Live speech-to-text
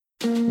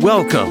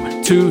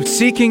Welcome to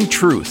Seeking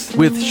Truth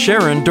with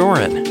Sharon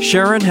Doran.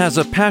 Sharon has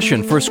a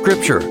passion for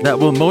Scripture that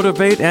will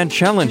motivate and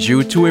challenge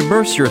you to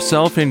immerse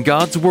yourself in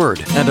God's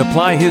Word and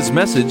apply His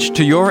message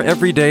to your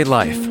everyday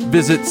life.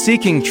 Visit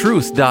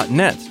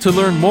seekingtruth.net to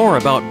learn more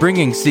about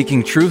bringing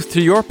Seeking Truth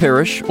to your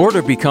parish or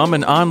to become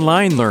an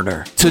online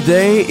learner.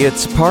 Today,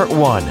 it's part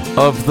 1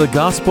 of the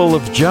Gospel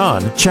of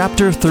John,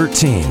 chapter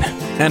 13.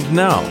 And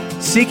now,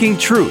 Seeking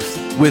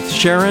Truth with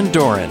Sharon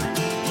Doran.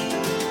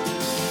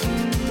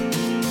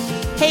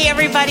 Hey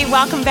everybody,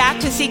 welcome back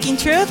to Seeking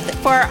Truth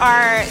for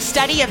our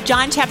study of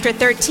John chapter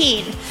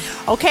 13.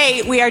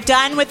 Okay, we are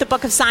done with the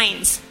book of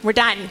signs. We're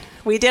done.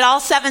 We did all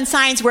 7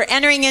 signs. We're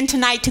entering in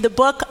tonight to the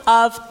book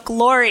of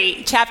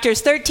glory,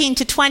 chapters 13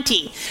 to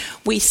 20.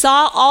 We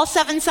saw all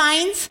 7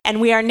 signs,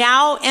 and we are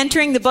now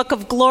entering the book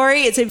of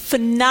glory. It's a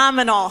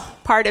phenomenal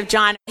part of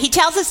John. He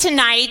tells us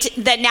tonight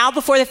that now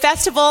before the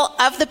festival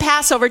of the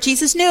Passover,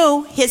 Jesus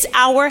knew his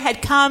hour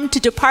had come to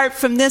depart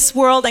from this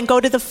world and go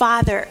to the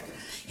Father.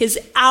 His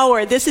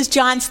hour. This is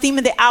John's theme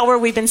of the hour.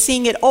 We've been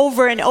seeing it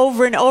over and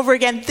over and over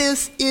again.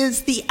 This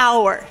is the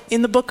hour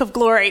in the book of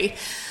glory.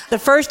 The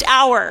first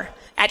hour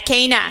at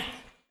Cana.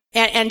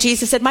 And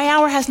Jesus said, my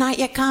hour has not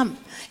yet come.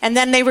 And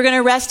then they were going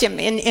to arrest him.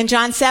 In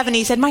John 7,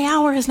 he said, my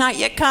hour has not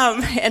yet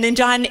come. And in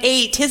John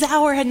 8, his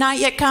hour had not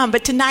yet come.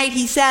 But tonight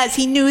he says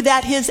he knew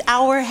that his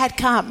hour had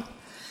come.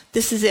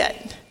 This is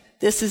it.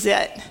 This is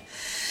it.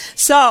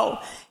 So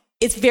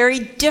it's very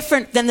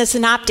different than the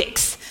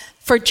synoptics.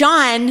 For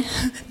John,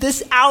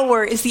 this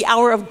hour is the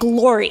hour of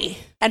glory.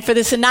 And for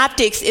the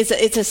synoptics, it's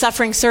a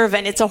suffering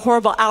servant. It's a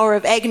horrible hour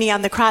of agony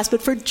on the cross.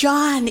 But for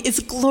John, it's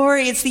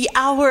glory. It's the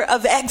hour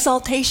of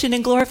exaltation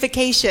and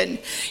glorification.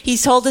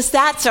 He's told us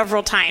that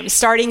several times,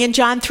 starting in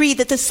John 3,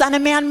 that the Son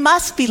of Man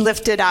must be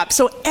lifted up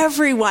so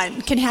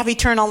everyone can have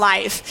eternal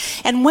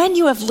life. And when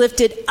you have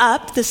lifted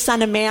up the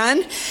Son of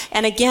Man,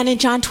 and again in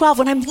John 12,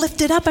 when I'm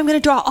lifted up, I'm going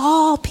to draw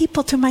all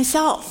people to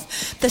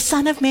myself. The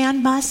Son of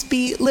Man must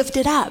be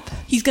lifted up.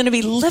 He's going to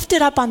be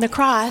lifted up on the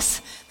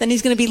cross. Then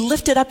he's going to be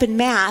lifted up in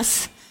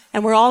mass,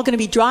 and we're all going to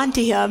be drawn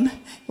to him.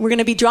 We're going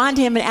to be drawn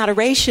to him in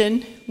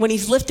adoration when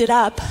he's lifted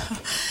up.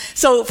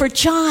 So for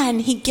John,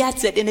 he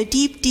gets it in a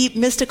deep, deep,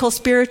 mystical,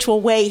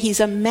 spiritual way. He's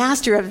a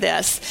master of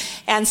this.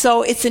 And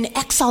so it's an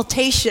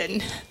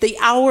exaltation, the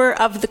hour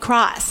of the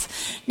cross.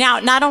 Now,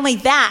 not only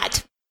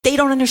that, they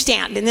don't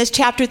understand. In this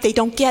chapter, they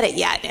don't get it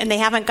yet, and they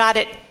haven't got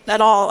it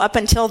at all up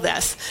until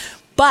this.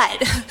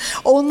 But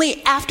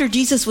only after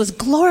Jesus was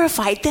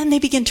glorified, then they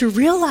begin to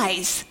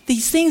realize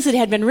these things that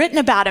had been written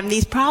about him,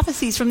 these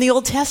prophecies from the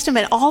Old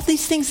Testament, all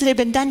these things that had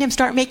been done to him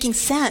start making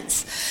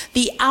sense.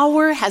 The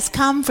hour has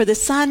come for the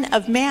Son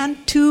of Man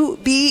to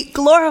be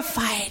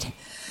glorified.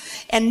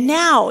 And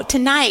now,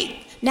 tonight,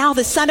 now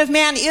the Son of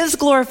Man is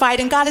glorified,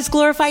 and God is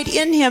glorified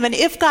in him. And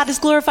if God is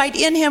glorified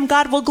in him,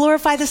 God will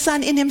glorify the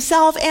Son in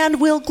himself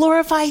and will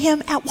glorify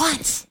him at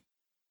once.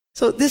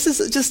 So this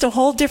is just a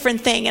whole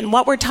different thing. And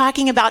what we're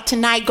talking about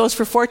tonight goes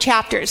for 4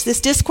 chapters. This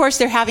discourse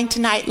they're having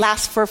tonight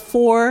lasts for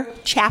 4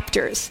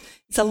 chapters.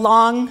 It's a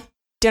long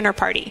dinner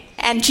party.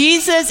 And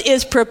Jesus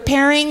is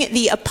preparing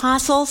the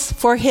apostles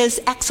for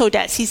his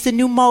exodus. He's the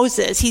new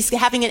Moses. He's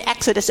having an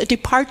exodus, a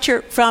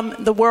departure from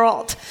the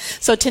world.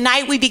 So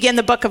tonight we begin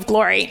the book of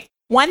glory.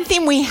 One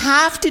thing we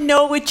have to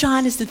know with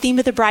John is the theme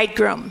of the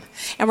bridegroom.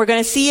 And we're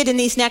going to see it in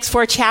these next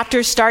 4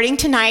 chapters starting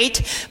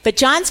tonight. But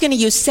John's going to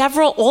use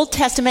several Old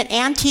Testament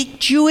antique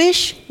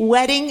Jewish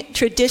wedding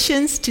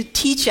traditions to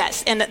teach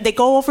us. And they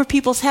go over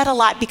people's head a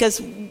lot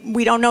because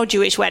we don't know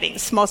Jewish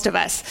weddings, most of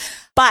us.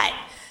 But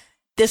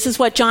this is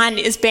what John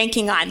is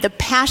banking on. The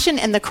passion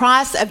and the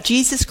cross of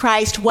Jesus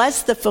Christ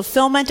was the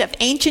fulfillment of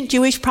ancient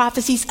Jewish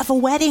prophecies of a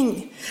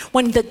wedding,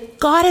 when the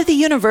God of the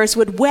universe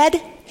would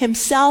wed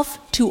himself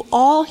to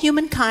all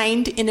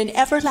humankind in an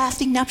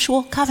everlasting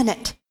nuptial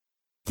covenant.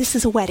 This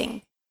is a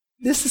wedding.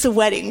 This is a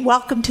wedding.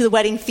 Welcome to the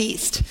wedding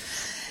feast.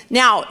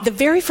 Now, the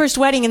very first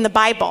wedding in the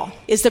Bible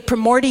is the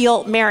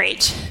primordial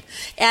marriage.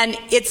 And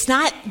it's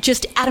not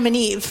just Adam and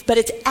Eve, but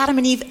it's Adam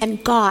and Eve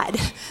and God.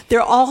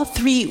 They're all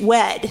 3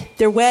 wed.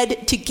 They're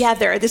wed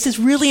together. This is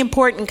really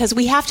important because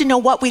we have to know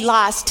what we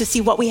lost to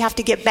see what we have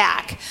to get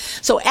back.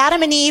 So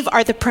Adam and Eve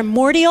are the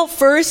primordial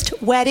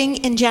first wedding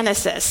in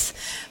Genesis.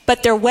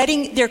 But they're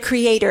wedding their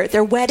creator.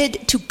 They're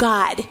wedded to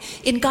God.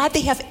 In God,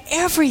 they have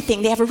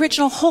everything. They have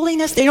original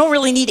holiness. They don't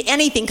really need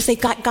anything because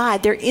they've got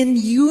God. They're in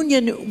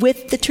union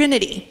with the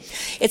Trinity.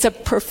 It's a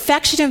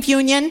perfection of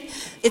union.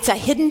 It's a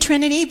hidden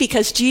Trinity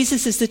because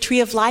Jesus is the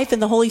tree of life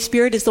and the Holy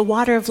Spirit is the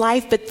water of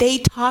life. But they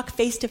talk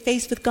face to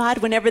face with God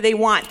whenever they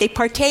want. They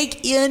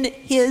partake in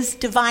his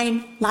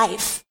divine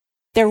life.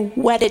 They're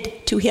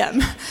wedded to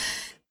him.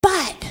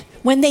 But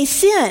when they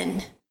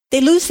sin,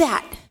 they lose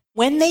that.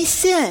 When they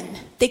sin,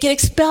 they get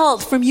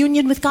expelled from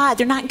union with God.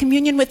 They're not in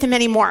communion with him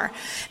anymore.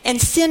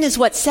 And sin is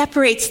what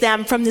separates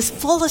them from this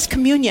fullest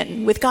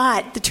communion with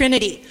God, the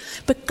Trinity.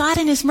 But God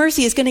in his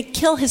mercy is going to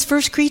kill his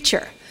first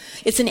creature.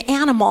 It's an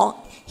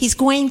animal. He's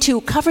going to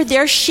cover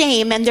their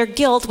shame and their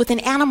guilt with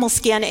an animal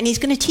skin, and he's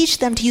going to teach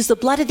them to use the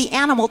blood of the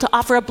animal to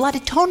offer a blood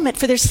atonement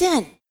for their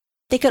sin.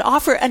 They could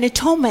offer an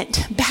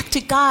atonement back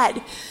to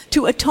God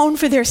to atone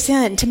for their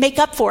sin, to make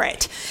up for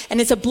it. And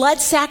it's a blood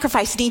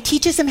sacrifice. And he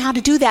teaches them how to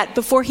do that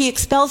before he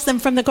expels them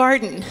from the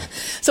garden.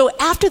 So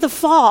after the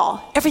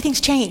fall,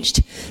 everything's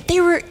changed. They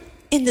were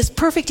in this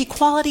perfect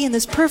equality and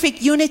this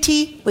perfect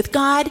unity with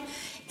God.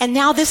 And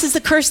now this is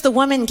the curse the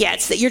woman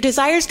gets, that your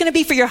desire is going to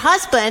be for your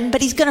husband,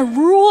 but he's going to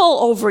rule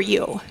over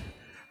you.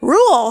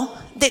 Rule?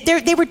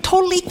 They were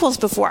total equals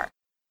before.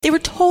 They were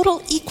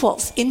total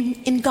equals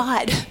in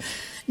God.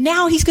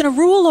 Now he's going to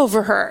rule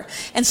over her.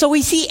 And so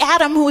we see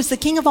Adam, who was the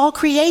king of all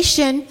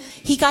creation,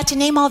 he got to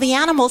name all the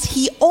animals.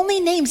 He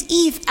only names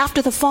Eve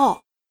after the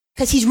fall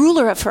because he's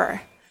ruler of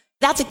her.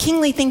 That's a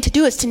kingly thing to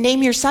do, is to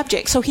name your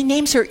subject. So he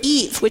names her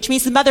Eve, which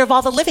means the mother of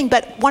all the living.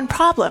 But one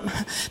problem,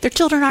 their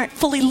children aren't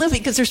fully living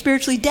because they're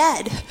spiritually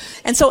dead.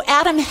 And so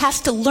Adam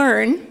has to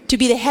learn to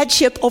be the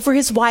headship over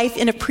his wife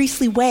in a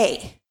priestly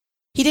way.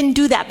 He didn't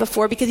do that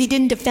before because he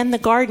didn't defend the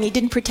garden. He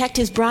didn't protect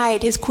his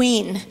bride, his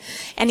queen.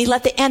 And he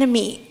let the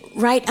enemy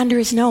right under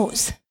his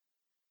nose.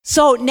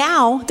 So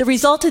now the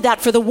result of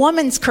that for the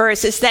woman's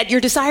curse is that your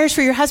desires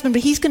for your husband,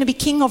 but he's going to be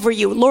king over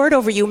you, lord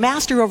over you,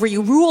 master over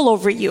you, rule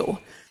over you.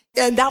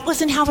 And that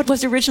wasn't how it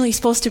was originally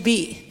supposed to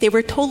be. They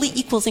were totally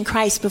equals in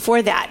Christ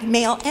before that.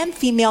 Male and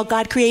female,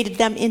 God created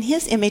them in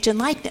his image and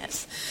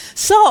likeness.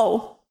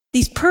 So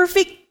these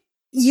perfect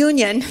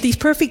union, these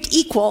perfect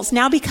equals,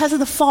 now because of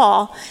the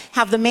fall,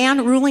 have the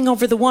man ruling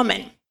over the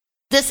woman.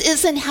 This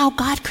isn't how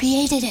God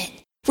created it.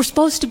 We're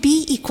supposed to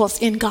be equals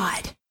in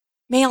God.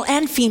 Male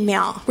and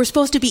female. We're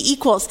supposed to be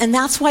equals. And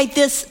that's why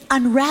this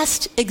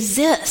unrest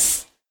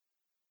exists.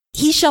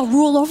 He shall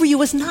rule over you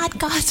was not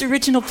God's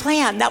original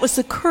plan. That was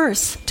the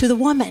curse to the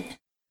woman.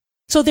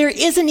 So there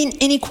is an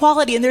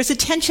inequality and there's a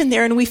tension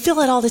there, and we feel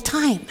it all the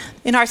time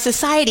in our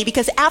society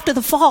because after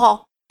the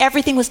fall,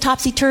 everything was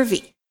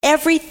topsy-turvy.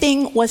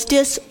 Everything was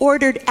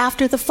disordered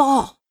after the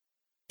fall.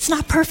 It's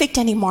not perfect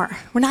anymore.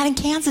 We're not in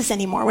Kansas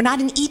anymore. We're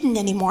not in Eden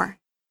anymore.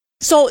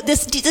 So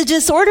the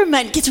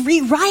disorderment gets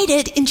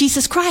rewrited in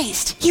Jesus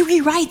Christ. He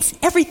rewrites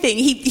everything.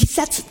 He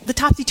sets the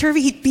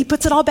topsy-turvy. He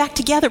puts it all back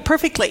together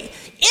perfectly.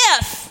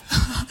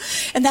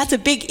 If, and that's a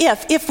big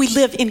if we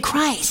live in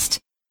Christ.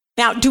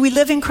 Now, do we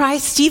live in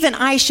Christ? Steve and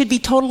I should be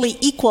totally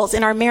equals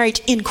in our marriage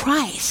in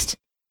Christ.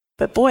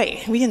 But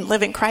boy, we didn't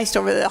live in Christ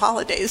over the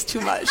holidays too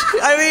much.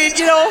 I mean,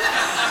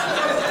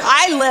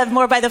 I lived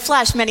more by the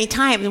flesh many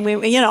times.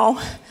 And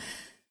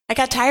I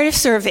got tired of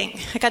serving.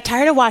 I got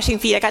tired of washing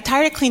feet. I got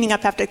tired of cleaning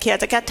up after the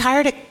kids. I got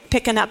tired of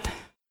picking up.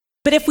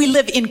 But if we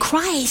live in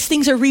Christ,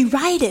 things are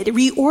rewrited,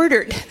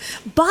 reordered.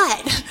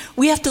 But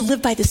we have to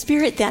live by the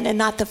Spirit then and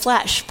not the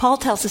flesh. Paul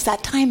tells us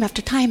that time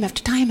after time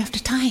after time after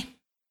time.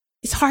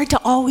 It's hard to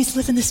always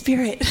live in the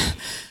Spirit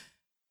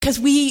because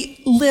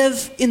we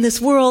live in this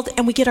world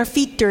and we get our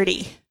feet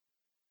dirty.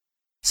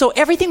 So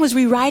everything was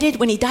rewrited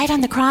when he died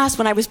on the cross,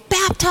 when I was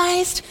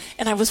baptized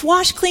and I was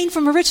washed clean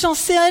from original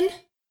sin.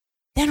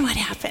 Then what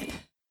happened?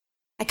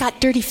 I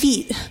got dirty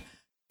feet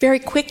very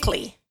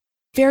quickly,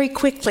 very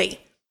quickly.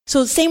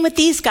 So same with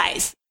these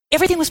guys.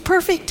 Everything was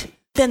perfect.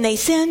 Then they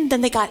sinned.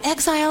 Then they got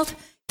exiled.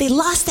 They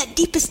lost that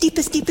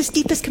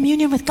deepest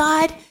communion with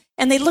God.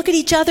 And they look at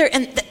each other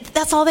and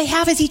that's all they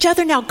have is each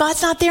other now.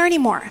 God's not there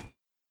anymore.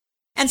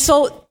 And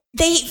so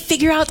they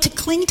figure out to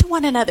cling to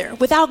one another.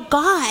 Without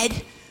God,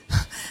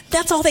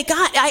 that's all they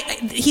got.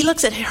 He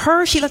looks at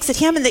her, she looks at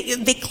him, and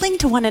they cling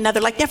to one another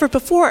like never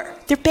before.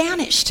 They're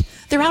banished.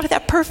 They're out of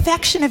that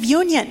perfection of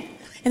union.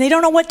 And they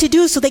don't know what to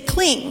do, so they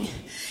cling.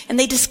 And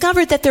they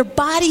discovered that their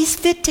bodies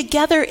fit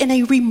together in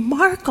a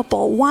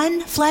remarkable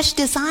one flesh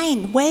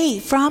design way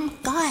from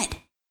God.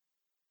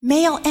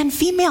 Male and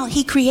female,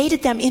 he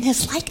created them in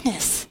his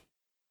likeness.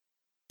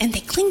 And they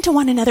cling to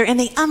one another, and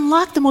they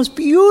unlock the most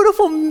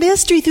beautiful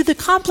mystery through the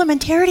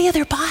complementarity of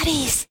their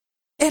bodies.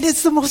 And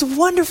it's the most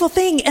wonderful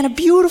thing, and a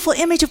beautiful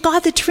image of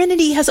God. The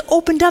Trinity has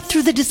opened up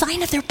through the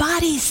design of their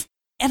bodies.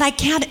 And I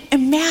can't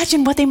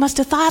imagine what they must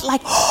have thought,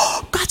 like,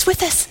 oh, God's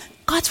with us.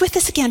 God's with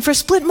us again. For a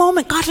split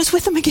moment, God was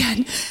with them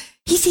again.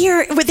 He's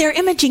here. They're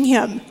imaging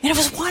him. And it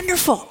was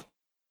wonderful.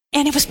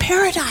 And it was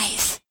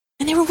paradise.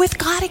 And they were with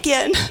God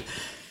again.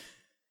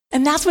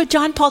 And that's what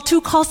John Paul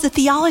II calls the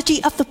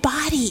theology of the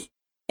body.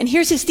 And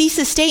here's his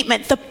thesis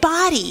statement. The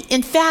body,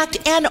 in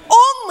fact, and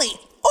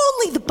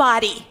only the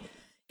body,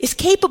 is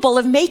capable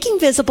of making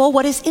visible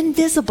what is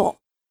invisible,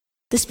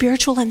 the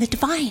spiritual and the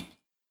divine.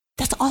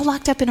 That's all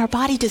locked up in our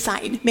body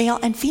design, male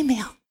and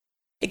female.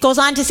 It goes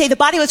on to say the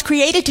body was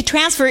created to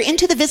transfer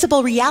into the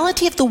visible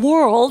reality of the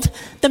world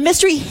the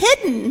mystery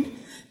hidden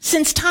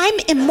since time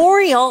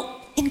immemorial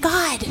in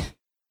God.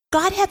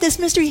 God had this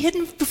mystery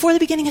hidden before the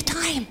beginning of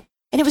time.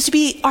 And it was to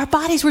be, our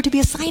bodies were to be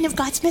a sign of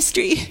God's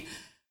mystery.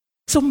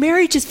 So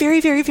marriage is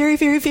very, very, very,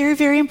 very, very,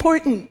 very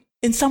important.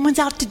 And someone's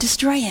out to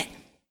destroy it.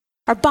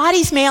 Our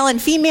bodies, male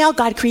and female,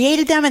 God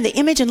created them in the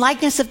image and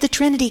likeness of the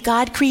Trinity.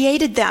 God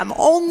created them.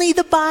 Only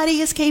the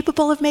body is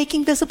capable of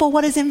making visible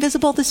what is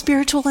invisible, the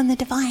spiritual and the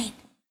divine.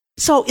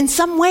 So in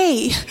some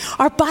way,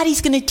 our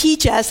body's going to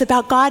teach us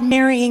about God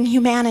marrying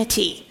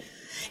humanity.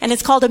 And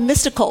it's called a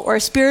mystical or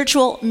a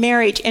spiritual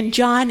marriage. And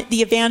John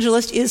the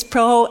evangelist is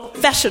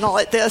professional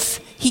at this.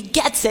 He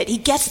gets it. He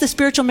gets the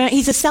spiritual marriage.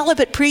 He's a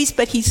celibate priest,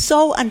 but he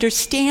so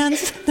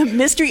understands the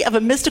mystery of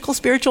a mystical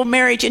spiritual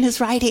marriage in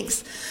his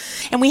writings.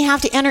 And we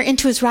have to enter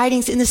into his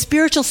writings in the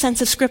spiritual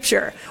sense of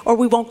Scripture, or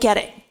we won't get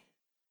it.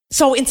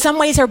 So in some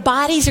ways, our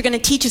bodies are going to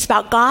teach us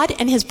about God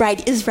and his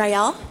bride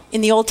Israel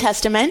in the Old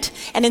Testament.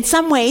 And in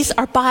some ways,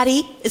 our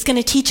body is going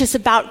to teach us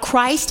about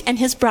Christ and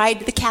his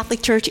bride, the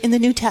Catholic Church, in the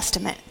New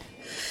Testament.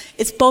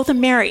 It's both a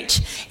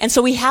marriage. And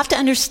so we have to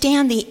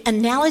understand the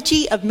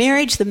analogy of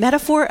marriage, the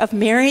metaphor of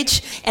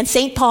marriage. And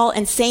St. Paul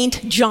and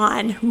St.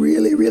 John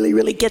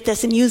really get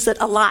this and use it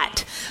a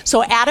lot.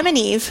 So Adam and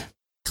Eve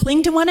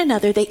cling to one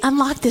another. They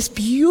unlock this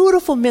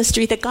beautiful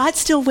mystery that God's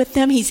still with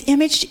them. He's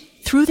imaged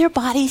through their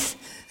bodies.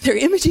 They're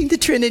imaging the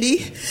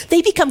Trinity.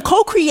 They become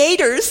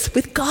co-creators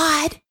with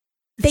God.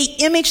 They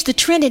image the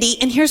Trinity,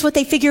 and here's what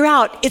they figure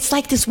out. It's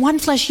like this one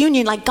flesh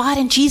union, like God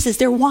and Jesus,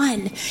 they're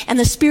one. And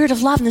the Spirit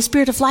of love and the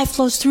Spirit of life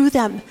flows through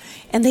them.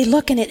 And they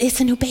look, and it's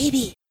a new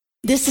baby.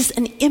 This is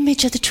an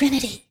image of the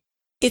Trinity.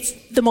 It's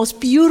the most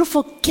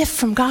beautiful gift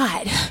from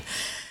God.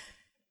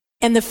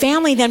 And the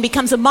family then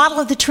becomes a model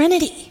of the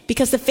Trinity,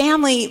 because the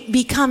family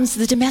becomes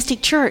the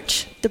domestic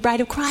church, the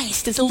bride of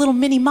Christ. It's a little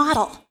mini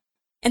model.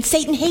 And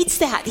Satan hates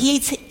that. He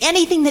hates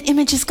anything that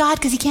images God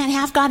because he can't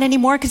have God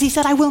anymore because he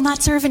said, I will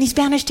not serve, and he's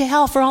banished to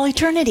hell for all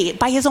eternity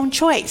by his own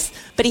choice.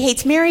 But he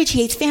hates marriage,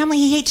 he hates family,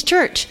 he hates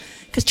church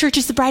because church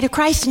is the bride of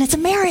Christ and it's a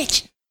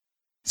marriage.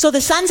 So the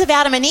sons of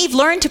Adam and Eve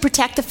learned to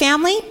protect the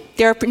family.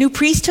 They're a new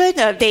priesthood.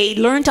 They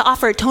learned to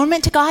offer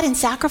atonement to God and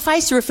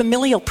sacrifice through a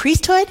familial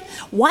priesthood.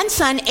 One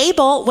son,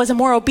 Abel, was a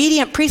more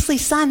obedient priestly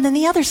son than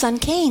the other son,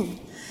 Cain.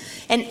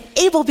 And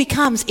Abel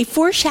becomes a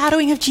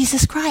foreshadowing of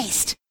Jesus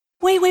Christ.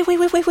 Wait,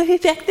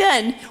 back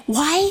then.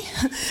 Why?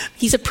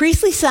 He's a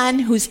priestly son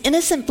whose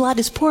innocent blood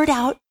is poured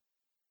out,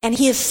 and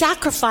he is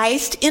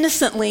sacrificed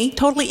innocently,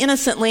 totally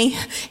innocently,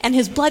 and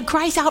his blood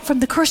cries out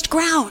from the cursed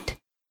ground.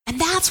 And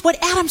that's what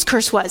Adam's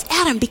curse was.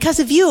 Adam, because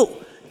of you,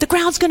 the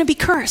ground's going to be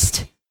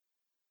cursed.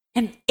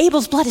 And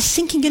Abel's blood is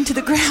sinking into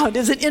the ground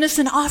as an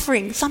innocent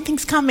offering.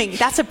 Something's coming.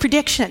 That's a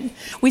prediction.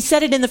 We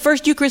said it in the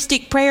first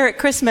Eucharistic prayer at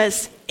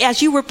Christmas.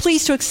 As you were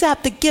pleased to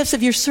accept the gifts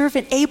of your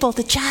servant Abel,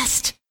 the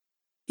just.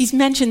 He's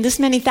mentioned this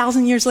many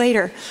thousand years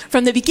later.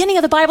 From the beginning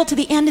of the Bible to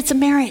the end, it's a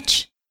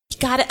marriage. You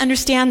got to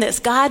understand this.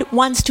 God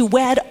wants to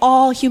wed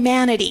all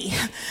humanity.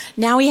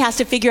 Now he has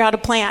to figure out a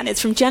plan.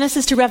 It's from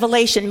Genesis to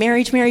Revelation,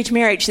 marriage.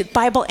 The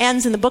Bible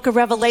ends in the book of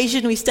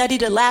Revelation. We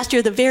studied it last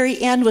year. The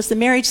very end was the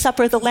marriage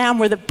supper of the Lamb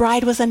where the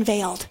bride was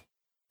unveiled,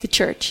 the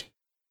church.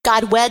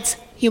 God weds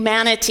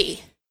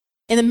humanity.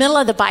 In the middle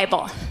of the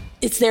Bible,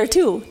 it's there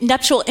too.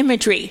 Nuptial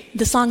imagery,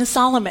 the Song of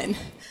Solomon.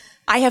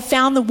 I have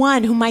found the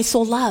one whom my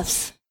soul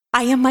loves.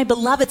 I am my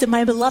beloved, and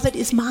my beloved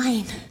is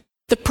mine.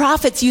 The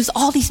prophets use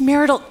all these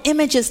marital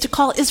images to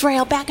call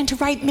Israel back into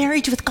right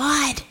marriage with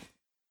God.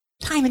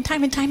 Time and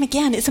time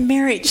again, it's a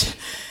marriage.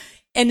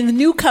 And in the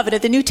New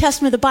Covenant, the New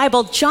Testament of the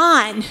Bible,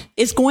 John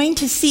is going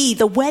to see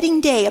the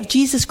wedding day of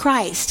Jesus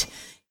Christ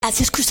as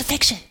his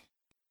crucifixion.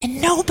 And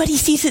nobody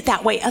sees it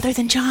that way other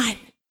than John.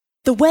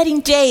 The wedding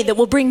day that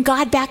will bring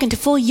God back into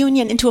full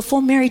union, into a full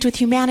marriage with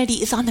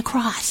humanity, is on the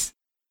cross.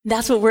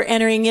 That's what we're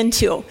entering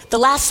into. The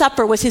Last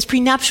Supper was his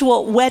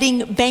prenuptial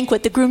wedding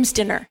banquet, the groom's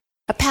dinner,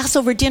 a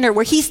Passover dinner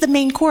where he's the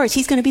main course.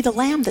 He's going to be the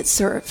lamb that's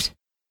served,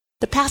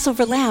 the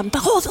Passover lamb.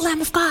 Behold, the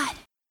Lamb of God.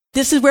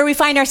 This is where we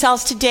find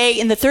ourselves today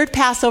in the third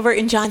Passover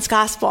in John's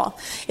Gospel.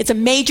 It's a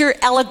major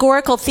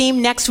allegorical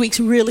theme. Next week's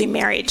really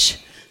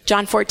marriage.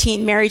 John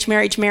 14, marriage.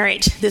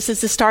 This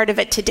is the start of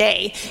it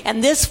today.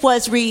 And this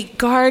was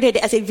regarded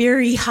as a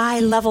very high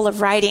level of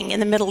writing in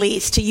the Middle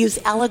East, to use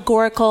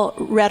allegorical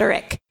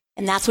rhetoric.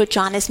 And that's what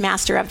John is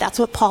master of. That's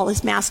what Paul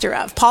is master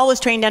of. Paul was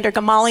trained under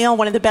Gamaliel,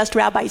 one of the best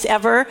rabbis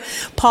ever.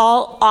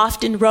 Paul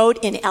often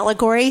wrote in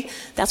allegory.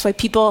 That's why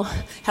people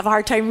have a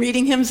hard time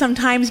reading him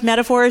sometimes.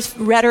 Metaphors,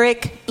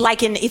 rhetoric,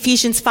 like in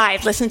Ephesians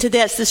 5. Listen to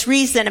this. This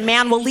reason, a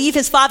man will leave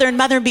his father and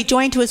mother and be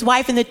joined to his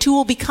wife, and the two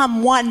will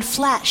become one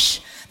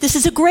flesh. This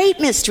is a great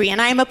mystery,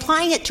 and I am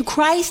applying it to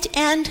Christ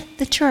and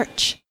the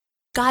church.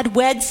 God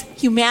weds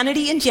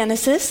humanity in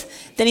Genesis.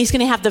 Then he's going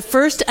to have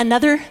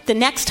the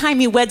next time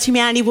he weds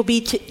humanity will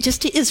be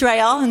just to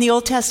Israel in the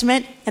Old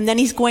Testament. And then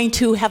he's going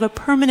to have a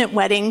permanent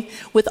wedding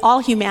with all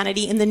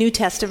humanity in the New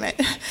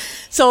Testament.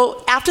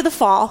 So after the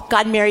fall,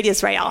 God married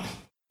Israel.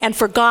 And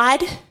for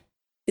God,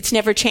 it's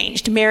never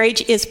changed.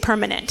 Marriage is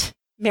permanent.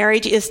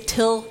 Marriage is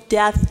till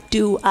death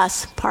do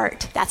us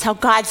part. That's how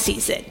God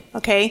sees it,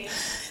 okay?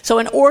 So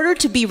in order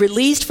to be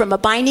released from a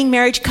binding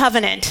marriage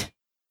covenant,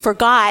 for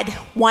God,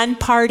 one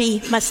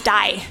party must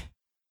die.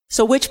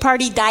 So which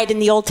party died in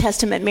the Old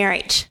Testament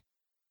marriage?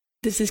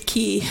 This is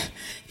key.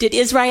 Did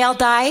Israel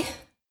die?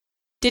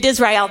 Did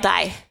Israel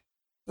die?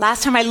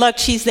 Last time I looked,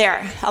 she's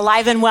there,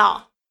 alive and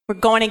well. We're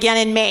going again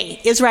in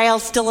May.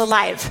 Israel's still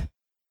alive.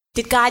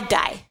 Did God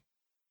die?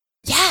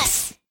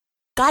 Yes.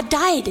 God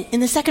died in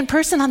the second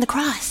person on the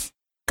cross.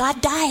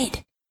 God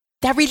died.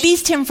 That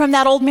released him from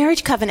that old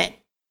marriage covenant.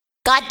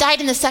 God died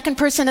in the second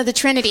person of the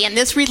Trinity, and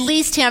this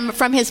released him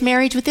from his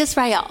marriage with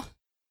Israel.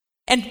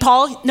 And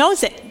Paul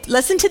knows it.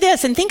 Listen to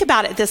this and think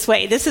about it this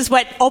way. This is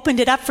what opened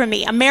it up for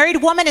me. A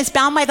married woman is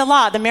bound by the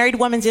law. The married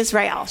woman's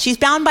Israel. She's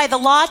bound by the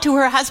law to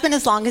her husband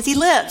as long as he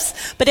lives.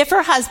 But if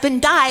her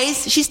husband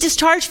dies, she's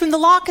discharged from the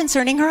law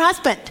concerning her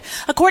husband.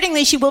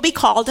 Accordingly, she will be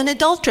called an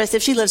adulteress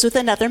if she lives with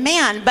another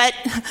man. But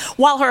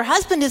while her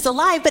husband is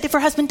alive, but if her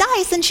husband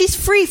dies, then she's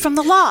free from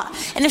the law.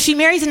 And if she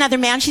marries another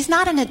man, she's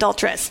not an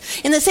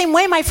adulteress. In the same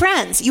way, my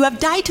friends, you have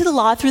died to the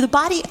law through the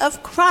body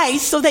of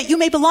Christ so that you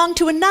may belong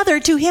to another,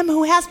 to him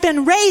who has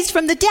been raised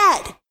from the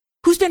dead.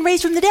 Who's been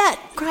raised from the dead?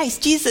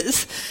 Christ,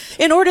 Jesus,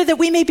 in order that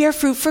we may bear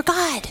fruit for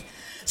God.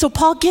 So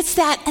Paul gets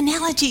that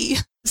analogy.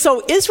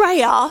 So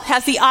Israel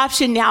has the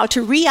option now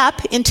to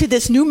re-up into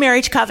this new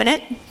marriage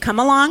covenant, come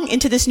along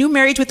into this new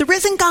marriage with the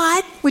risen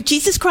God, with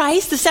Jesus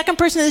Christ, the second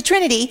person of the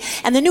Trinity,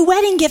 and the new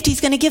wedding gift he's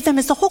going to give them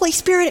is the Holy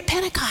Spirit at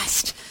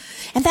Pentecost.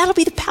 And that'll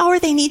be the power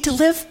they need to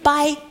live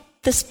by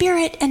the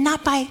Spirit and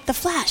not by the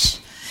flesh,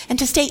 and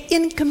to stay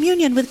in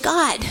communion with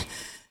God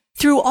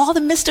through all the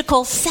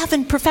mystical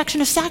 7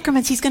 perfection of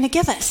sacraments he's going to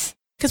give us,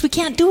 because we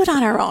can't do it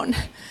on our own.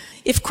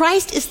 If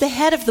Christ is the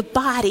head of the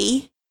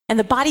body, and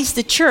the body's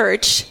the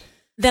church,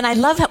 then I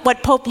love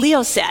what Pope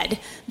Leo said,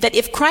 that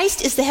if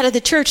Christ is the head of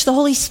the church, the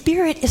Holy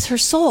Spirit is her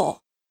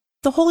soul.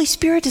 The Holy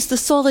Spirit is the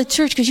soul of the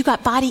church, because you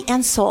got body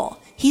and soul.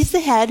 He's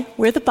the head,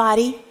 we're the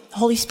body, the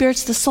Holy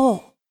Spirit's the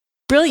soul.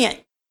 Brilliant.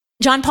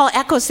 John Paul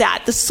echoes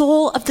that, the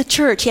soul of the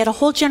church. He had a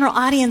whole general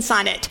audience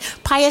on it.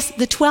 Pius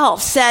XII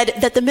said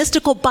that the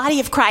mystical body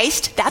of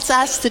Christ, that's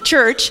us, the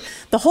church,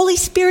 the Holy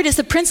Spirit is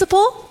the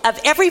principle of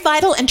every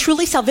vital and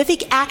truly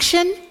salvific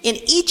action in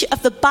each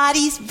of the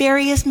body's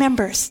various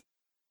members.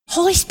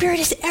 Holy Spirit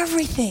is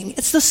everything.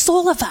 It's the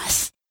soul of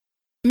us.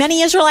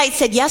 Many Israelites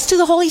said yes to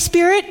the Holy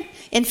Spirit.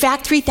 In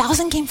fact,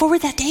 3,000 came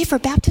forward that day for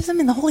baptism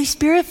in the Holy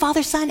Spirit,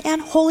 Father, Son,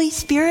 and Holy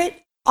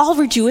Spirit. All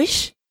were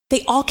Jewish.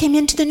 They all came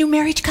into the new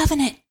marriage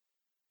covenant.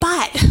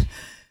 But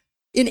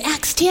in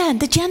Acts 10,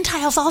 the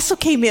Gentiles also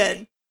came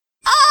in.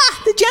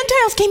 The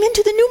Gentiles came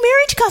into the new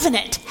marriage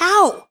covenant.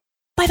 How?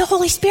 By the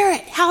Holy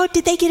Spirit. How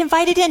did they get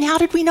invited in? How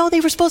did we know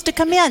they were supposed to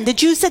come in? The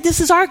Jews said, this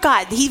is our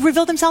God. He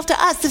revealed himself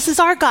to us. This is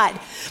our God.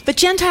 But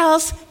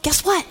Gentiles,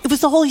 guess what? It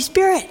was the Holy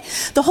Spirit.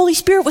 The Holy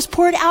Spirit was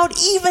poured out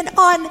even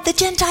on the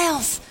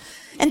Gentiles.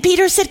 And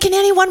Peter said, can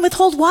anyone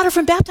withhold water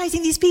from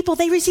baptizing these people?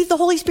 They received the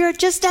Holy Spirit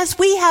just as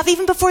we have.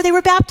 Even before they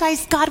were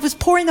baptized, God was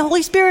pouring the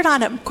Holy Spirit on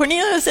them.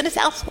 Cornelius and his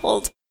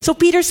household. So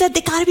Peter said,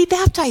 they got to be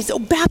baptized. Oh,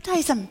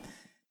 baptize them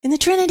in the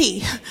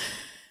Trinity.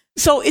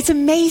 So it's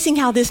amazing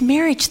how this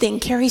marriage thing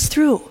carries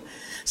through.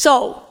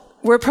 So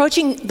we're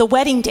approaching the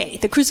wedding day,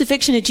 the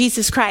crucifixion of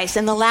Jesus Christ,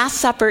 and the Last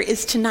Supper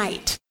is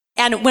tonight.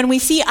 And when we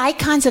see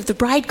icons of the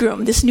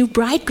bridegroom, this new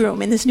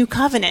bridegroom in this new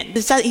covenant,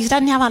 he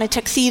doesn't have on a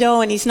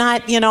tuxedo and he's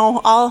not,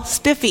 all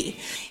spiffy.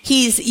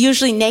 He's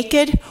usually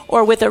naked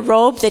or with a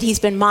robe that he's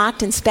been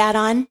mocked and spat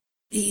on.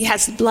 He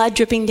has blood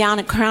dripping down,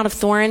 a crown of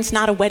thorns,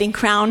 not a wedding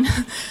crown.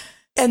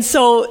 And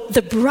so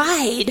the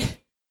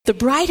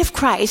bride of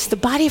Christ, the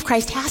body of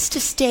Christ, has to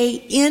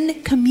stay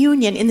in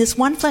communion in this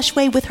one flesh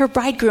way with her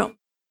bridegroom.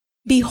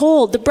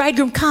 Behold, the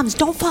bridegroom comes.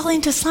 Don't fall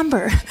into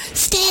slumber.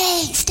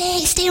 Stay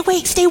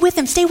awake. Stay with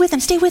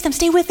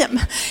him.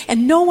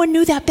 And no one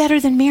knew that better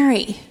than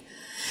Mary.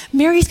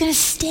 Mary's going to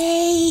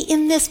stay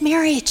in this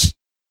marriage.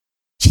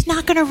 She's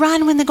not going to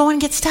run when the going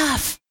gets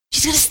tough.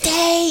 She's going to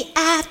stay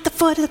at the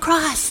foot of the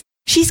cross.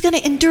 She's going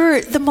to endure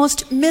the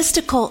most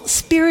mystical,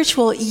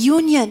 spiritual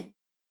union.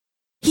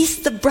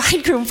 He's the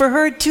bridegroom for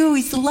her too.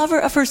 He's the lover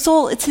of her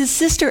soul. It's his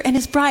sister and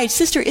his bride,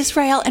 sister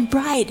Israel and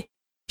bride.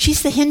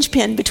 She's the hinge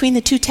pin between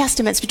the two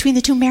testaments, between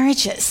the two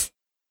marriages.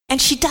 And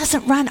she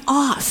doesn't run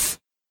off.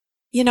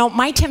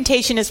 My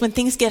temptation is when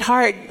things get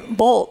hard,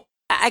 bolt.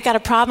 I got a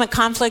problem, a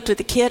conflict with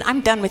the kid.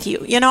 I'm done with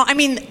you.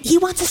 He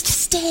wants us to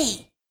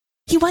stay.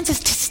 He wants us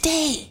to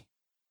stay.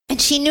 And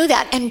she knew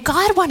that. And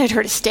God wanted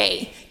her to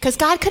stay. Because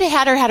God could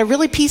have had a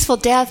really peaceful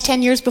death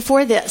 10 years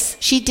before this.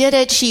 She did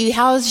it. She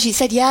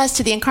said yes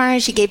to the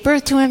incarnate. She gave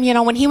birth to him.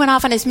 When he went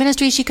off on his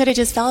ministry, she could have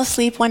just fell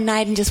asleep one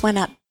night and just went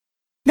up.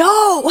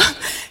 No!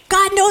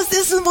 God knows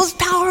this is the most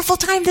powerful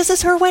time. This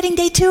is her wedding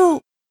day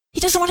too. He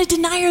doesn't want to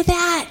deny her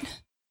that.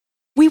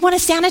 We want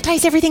to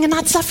sanitize everything and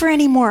not suffer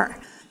anymore.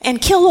 And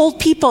kill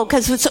old people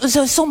because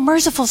it's so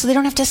merciful so they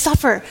don't have to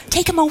suffer.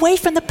 Take them away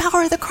from the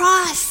power of the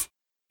cross.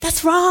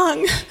 That's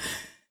wrong.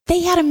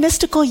 They had a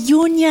mystical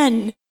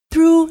union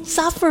through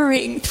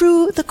suffering,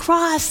 through the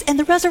cross, and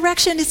the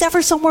resurrection is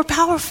ever so more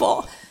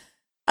powerful.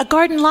 A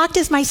garden locked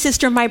is my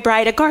sister, my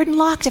bride. A garden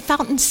locked, a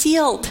fountain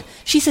sealed.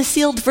 She's a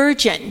sealed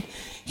virgin.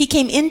 He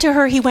came into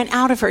her, he went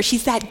out of her.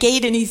 She's that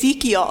gate in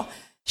Ezekiel.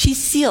 She's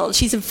sealed,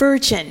 she's a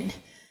virgin.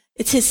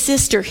 It's his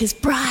sister, his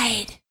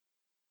bride.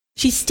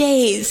 She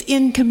stays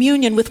in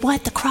communion with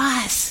what? The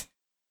cross.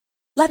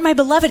 Let my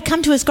beloved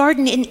come to his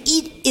garden and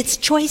eat its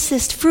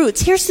choicest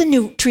fruits. Here's the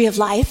new tree of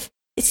life.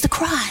 It's the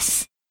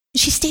cross.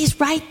 She stays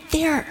right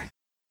there.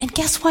 And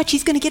guess what?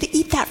 She's going to get to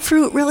eat that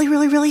fruit really,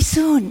 really, really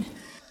soon.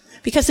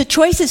 Because the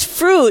choicest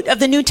fruit of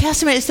the New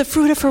Testament is the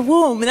fruit of her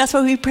womb. And that's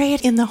why we pray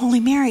it in the Holy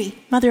Mary,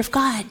 Mother of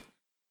God.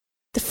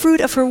 The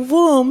fruit of her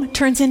womb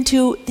turns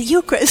into the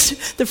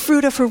Eucharist. The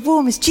fruit of her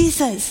womb is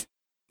Jesus.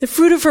 The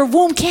fruit of her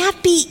womb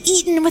can't be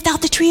eaten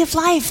without the tree of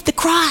life, the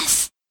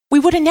cross. We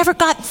would have never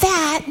got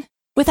that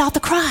without the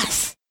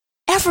cross.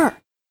 Ever.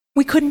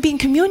 We couldn't be in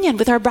communion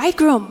with our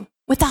bridegroom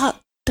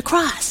without the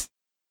cross.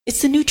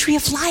 It's the new tree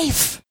of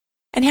life.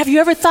 And have you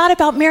ever thought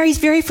about Mary's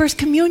very first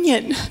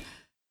communion?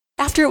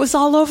 After it was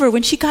all over,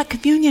 when she got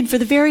communion for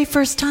the very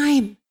first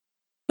time,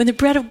 when the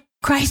bread of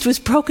Christ was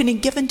broken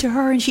and given to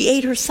her and she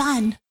ate her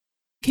son.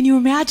 Can you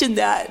imagine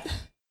that?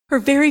 Her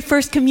very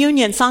first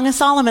communion, Song of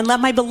Solomon, let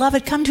my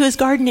beloved come to his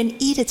garden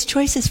and eat its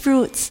choicest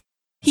fruits.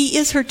 He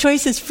is her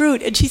choicest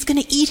fruit, and she's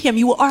going to eat him.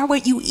 You are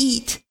what you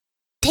eat.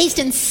 Taste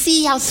and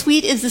see how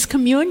sweet is this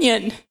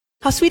communion.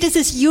 How sweet is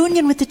this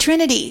union with the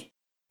Trinity.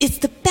 It's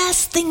the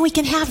best thing we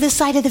can have this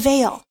side of the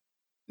veil.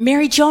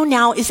 Mary Jo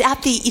now is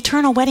at the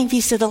eternal wedding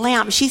feast of the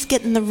Lamb. She's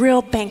getting the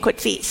real banquet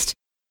feast.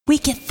 We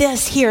get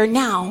this here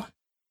now.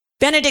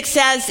 Benedict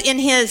says in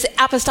his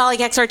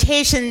apostolic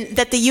exhortation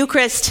that the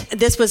Eucharist,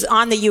 this was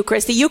on the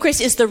Eucharist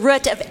is the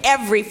root of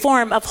every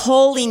form of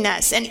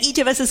holiness, and each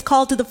of us is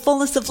called to the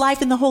fullness of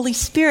life in the Holy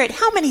Spirit.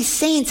 How many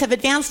saints have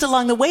advanced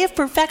along the way of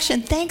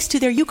perfection thanks to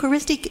their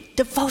Eucharistic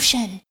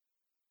devotion?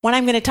 What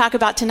I'm going to talk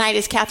about tonight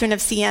is Catherine of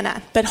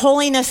Siena. But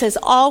holiness has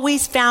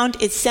always found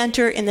its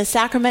center in the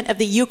sacrament of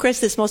the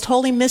Eucharist, this most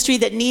holy mystery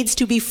that needs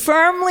to be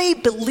firmly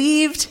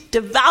believed,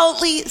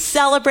 devoutly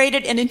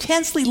celebrated, and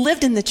intensely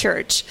lived in the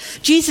church.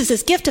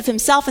 Jesus' gift of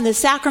himself in the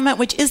sacrament,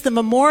 which is the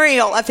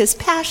memorial of his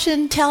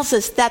passion, tells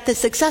us that the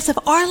success of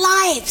our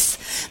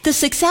lives, the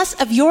success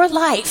of your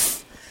life,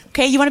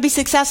 okay, you want to be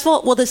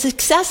successful? Well, the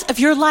success of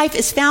your life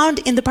is found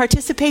in the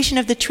participation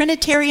of the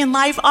Trinitarian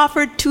life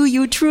offered to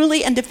you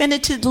truly and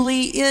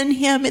definitively in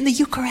him in the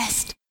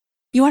Eucharist.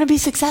 You want to be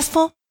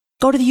successful?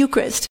 Go to the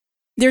Eucharist.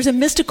 There's a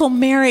mystical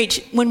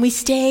marriage when we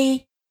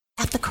stay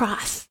at the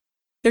cross.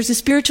 There's a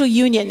spiritual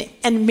union,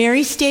 and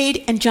Mary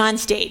stayed and John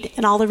stayed,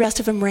 and all the rest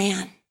of them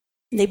ran.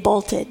 And they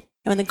bolted. And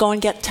when the going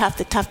got tough,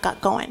 the tough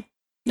got going.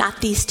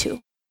 Not these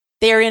two.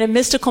 They are in a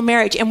mystical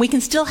marriage, and we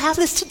can still have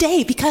this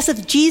today because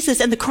of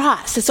Jesus and the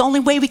cross. It's the only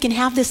way we can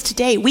have this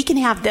today. We can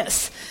have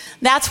this.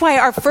 That's why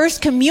our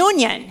first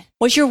communion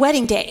was your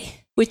wedding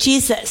day with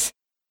Jesus.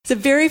 It's the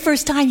very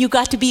first time you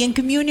got to be in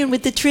communion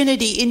with the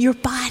Trinity in your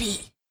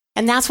body.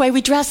 And that's why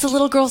we dress the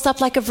little girls up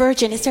like a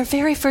virgin. It's their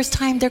very first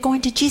time they're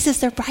going to Jesus,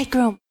 their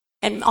bridegroom.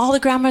 And all the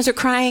grandmas are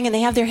crying, and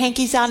they have their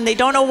hankies out, and they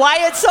don't know why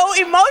it's so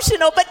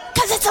emotional, but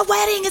because it's a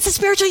wedding, it's a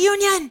spiritual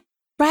union.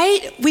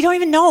 Right? We don't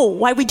even know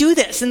why we do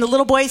this. And the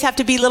little boys have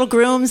to be little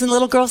grooms and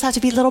little girls have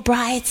to be little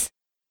brides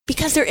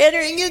because they're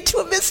entering into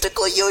a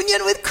mystical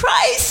union with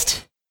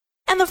Christ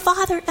and the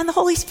Father and the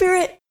Holy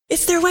Spirit.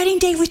 It's their wedding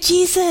day with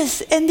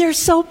Jesus, and they're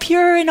so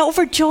pure and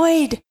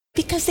overjoyed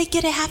because they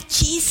get to have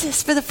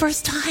Jesus for the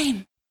first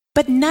time.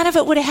 But none of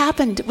it would have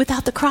happened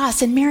without the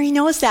cross, and Mary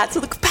knows that. So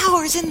the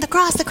power is in the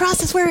cross. The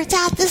cross is where it's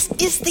at. This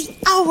is the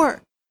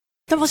hour.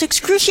 The most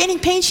excruciating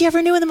pain she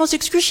ever knew and the most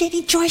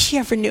excruciating joy she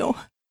ever knew.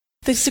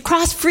 The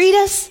cross freed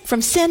us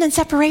from sin and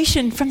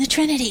separation from the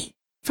Trinity,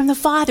 from the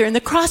Father, and the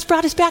cross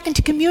brought us back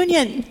into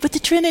communion with the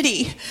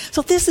Trinity.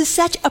 So this is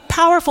such a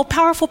powerful,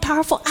 powerful,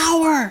 powerful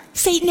hour.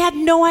 Satan had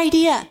no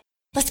idea.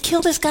 Let's kill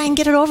this guy and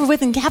get it over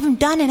with and have him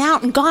done and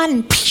out and gone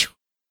and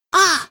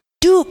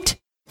duped.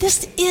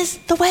 This is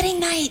the wedding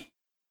night.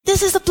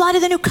 This is the blood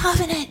of the new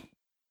covenant.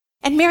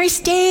 And Mary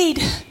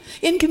stayed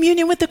in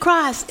communion with the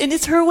cross, and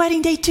it's her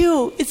wedding day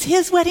too. It's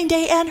his wedding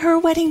day and her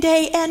wedding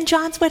day and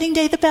John's wedding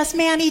day. The best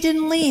man, he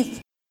didn't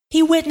leave.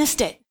 He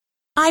witnessed it.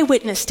 I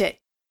witnessed it.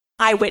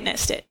 I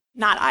witnessed it.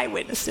 Not I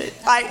witnessed it.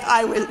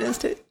 I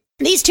witnessed it.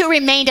 These two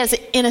remained as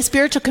in a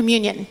spiritual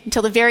communion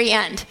until the very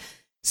end.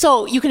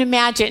 So you can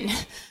imagine,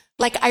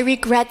 like, I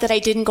regret that I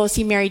didn't go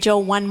see Mary Jo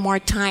one more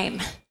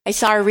time. I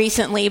saw her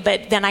recently,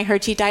 but then I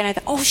heard she died, and I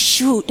thought, oh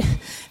shoot,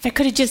 if I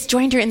could have just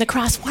joined her in the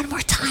cross one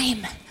more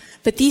time.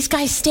 But these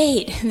guys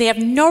stayed. They have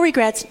no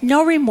regrets,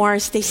 no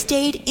remorse. They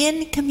stayed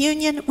in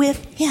communion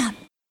with him.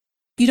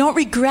 You don't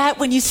regret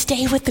when you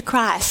stay with the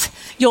cross.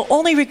 You'll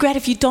only regret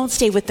if you don't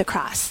stay with the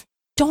cross.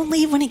 Don't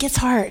leave when it gets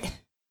hard.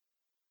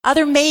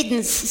 Other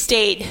maidens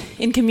stayed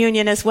in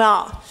communion as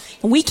well.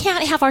 And we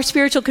can't have our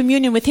spiritual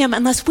communion with him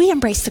unless we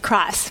embrace the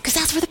cross, because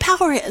that's where the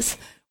power is.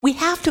 We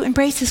have to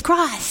embrace his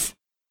cross.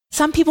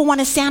 Some people want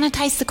to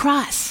sanitize the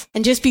cross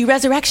and just be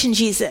resurrection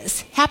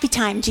Jesus, happy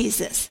time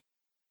Jesus.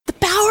 The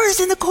power's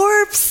in the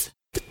corpse.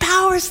 The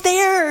power's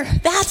there.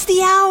 That's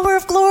the hour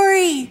of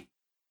glory.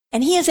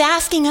 And he is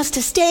asking us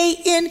to stay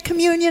in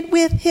communion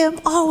with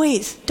him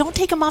always. Don't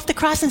take him off the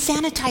cross and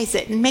sanitize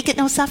it and make it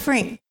no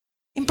suffering.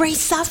 Embrace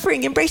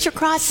suffering. Embrace your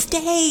cross.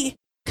 Stay.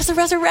 Because the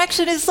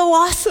resurrection is so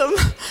awesome.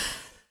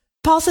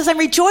 Paul says, I'm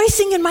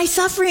rejoicing in my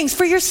sufferings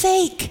for your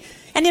sake.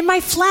 And in my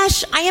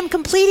flesh, I am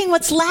completing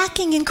what's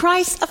lacking in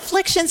Christ's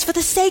afflictions for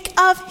the sake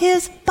of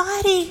his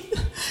body.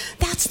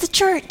 That's the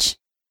church.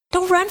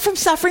 Don't run from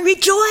suffering.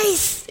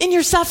 Rejoice in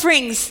your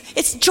sufferings.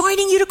 It's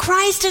joining you to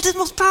Christ at the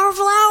most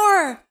powerful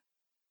hour.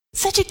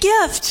 Such a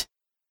gift.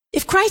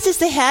 If Christ is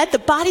the head, the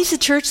body's the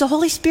church, the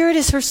Holy Spirit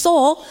is her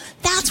soul,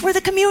 that's where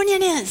the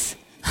communion is.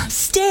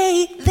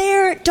 Stay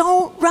there.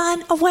 Don't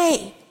run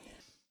away.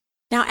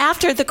 Now,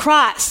 after the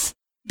cross,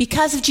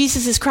 because of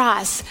Jesus'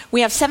 cross,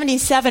 we have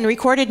 77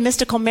 recorded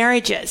mystical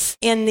marriages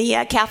in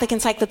the Catholic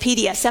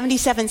Encyclopedia,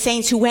 77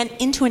 saints who went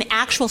into an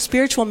actual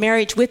spiritual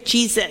marriage with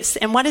Jesus.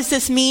 And what does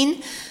this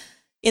mean?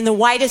 In the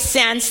widest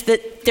sense,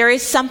 that there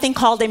is something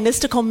called a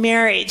mystical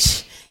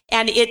marriage.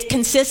 And it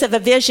consists of a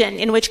vision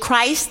in which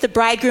Christ, the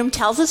bridegroom,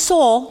 tells a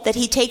soul that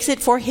he takes it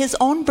for his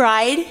own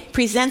bride,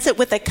 presents it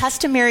with a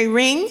customary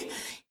ring,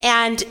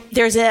 and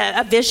there's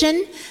a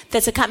vision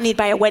that's accompanied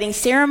by a wedding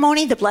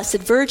ceremony. The Blessed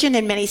Virgin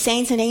and many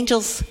saints and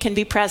angels can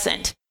be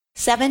present.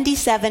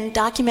 77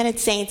 documented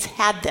saints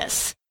had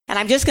this. And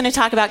I'm just going to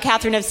talk about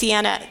Catherine of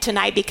Siena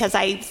tonight because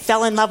I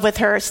fell in love with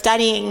her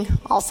studying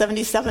all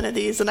 77 of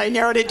these, and I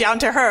narrowed it down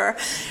to her.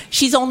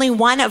 She's only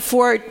one of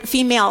 4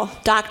 female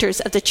doctors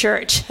of the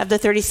church, of the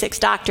 36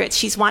 doctorates.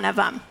 She's one of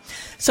them.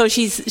 So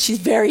she's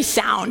very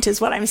sound,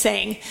 is what I'm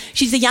saying.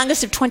 She's the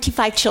youngest of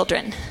 25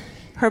 children.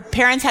 Her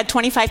parents had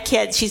 25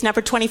 kids. She's number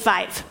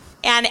 25.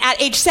 And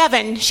at age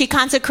 7, she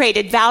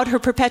consecrated, vowed her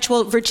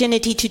perpetual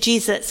virginity to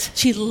Jesus.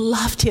 She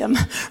loved him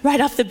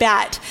right off the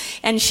bat.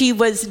 And she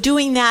was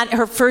doing that.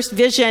 Her first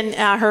vision,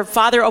 her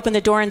father opened the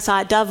door and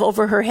saw a dove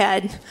over her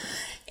head.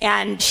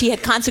 And she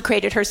had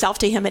consecrated herself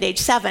to him at age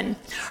 7.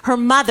 Her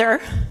mother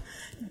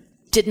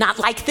did not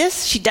like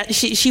this. She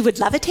would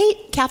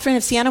levitate. Catherine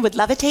of Siena would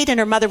levitate, and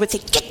her mother would say,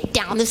 "Get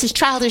down, this is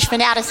childish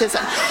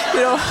fanaticism."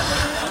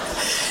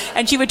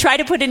 And she would try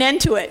to put an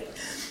end to it.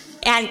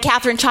 And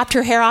Catherine chopped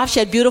her hair off. She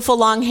had beautiful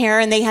long hair,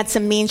 and they had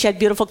some means. She had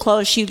beautiful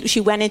clothes. She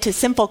went into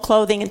simple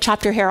clothing and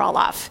chopped her hair all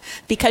off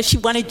because she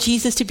wanted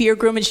Jesus to be her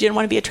groom, and she didn't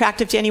want to be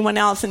attractive to anyone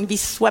else and be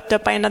swept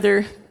up by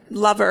another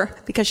lover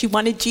because she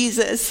wanted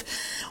Jesus.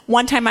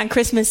 One time on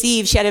Christmas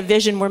Eve, she had a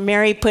vision where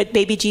Mary put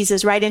baby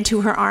Jesus right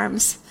into her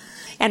arms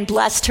and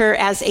blessed her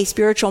as a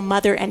spiritual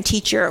mother and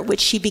teacher, which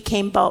she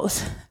became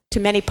both.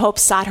 To many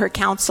popes sought her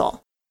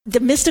counsel. The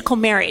mystical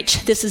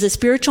marriage. This is a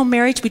spiritual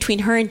marriage between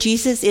her and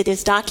Jesus. It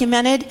is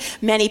documented.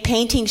 Many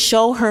paintings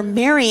show her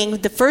marrying.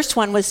 The first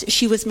one was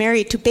she was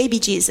married to baby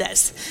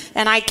Jesus.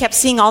 And I kept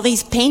seeing all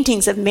these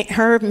paintings of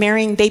her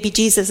marrying baby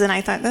Jesus, and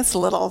I thought,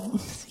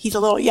 he's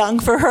a little young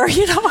for her,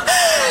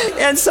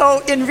 And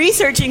so in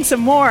researching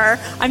some more,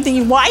 I'm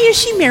thinking, why is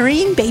she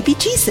marrying baby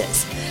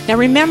Jesus? Now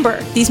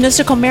remember, these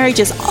mystical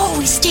marriages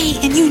always stay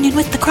in union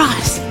with the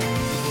cross.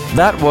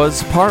 That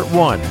was part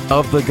 1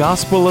 of the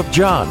Gospel of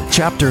John,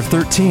 chapter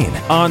 13,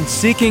 on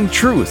Seeking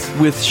Truth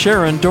with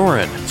Sharon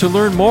Doran. To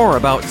learn more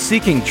about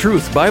Seeking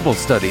Truth Bible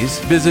studies,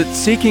 visit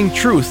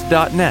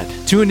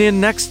seekingtruth.net. Tune in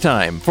next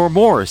time for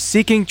more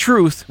Seeking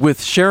Truth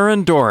with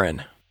Sharon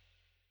Doran.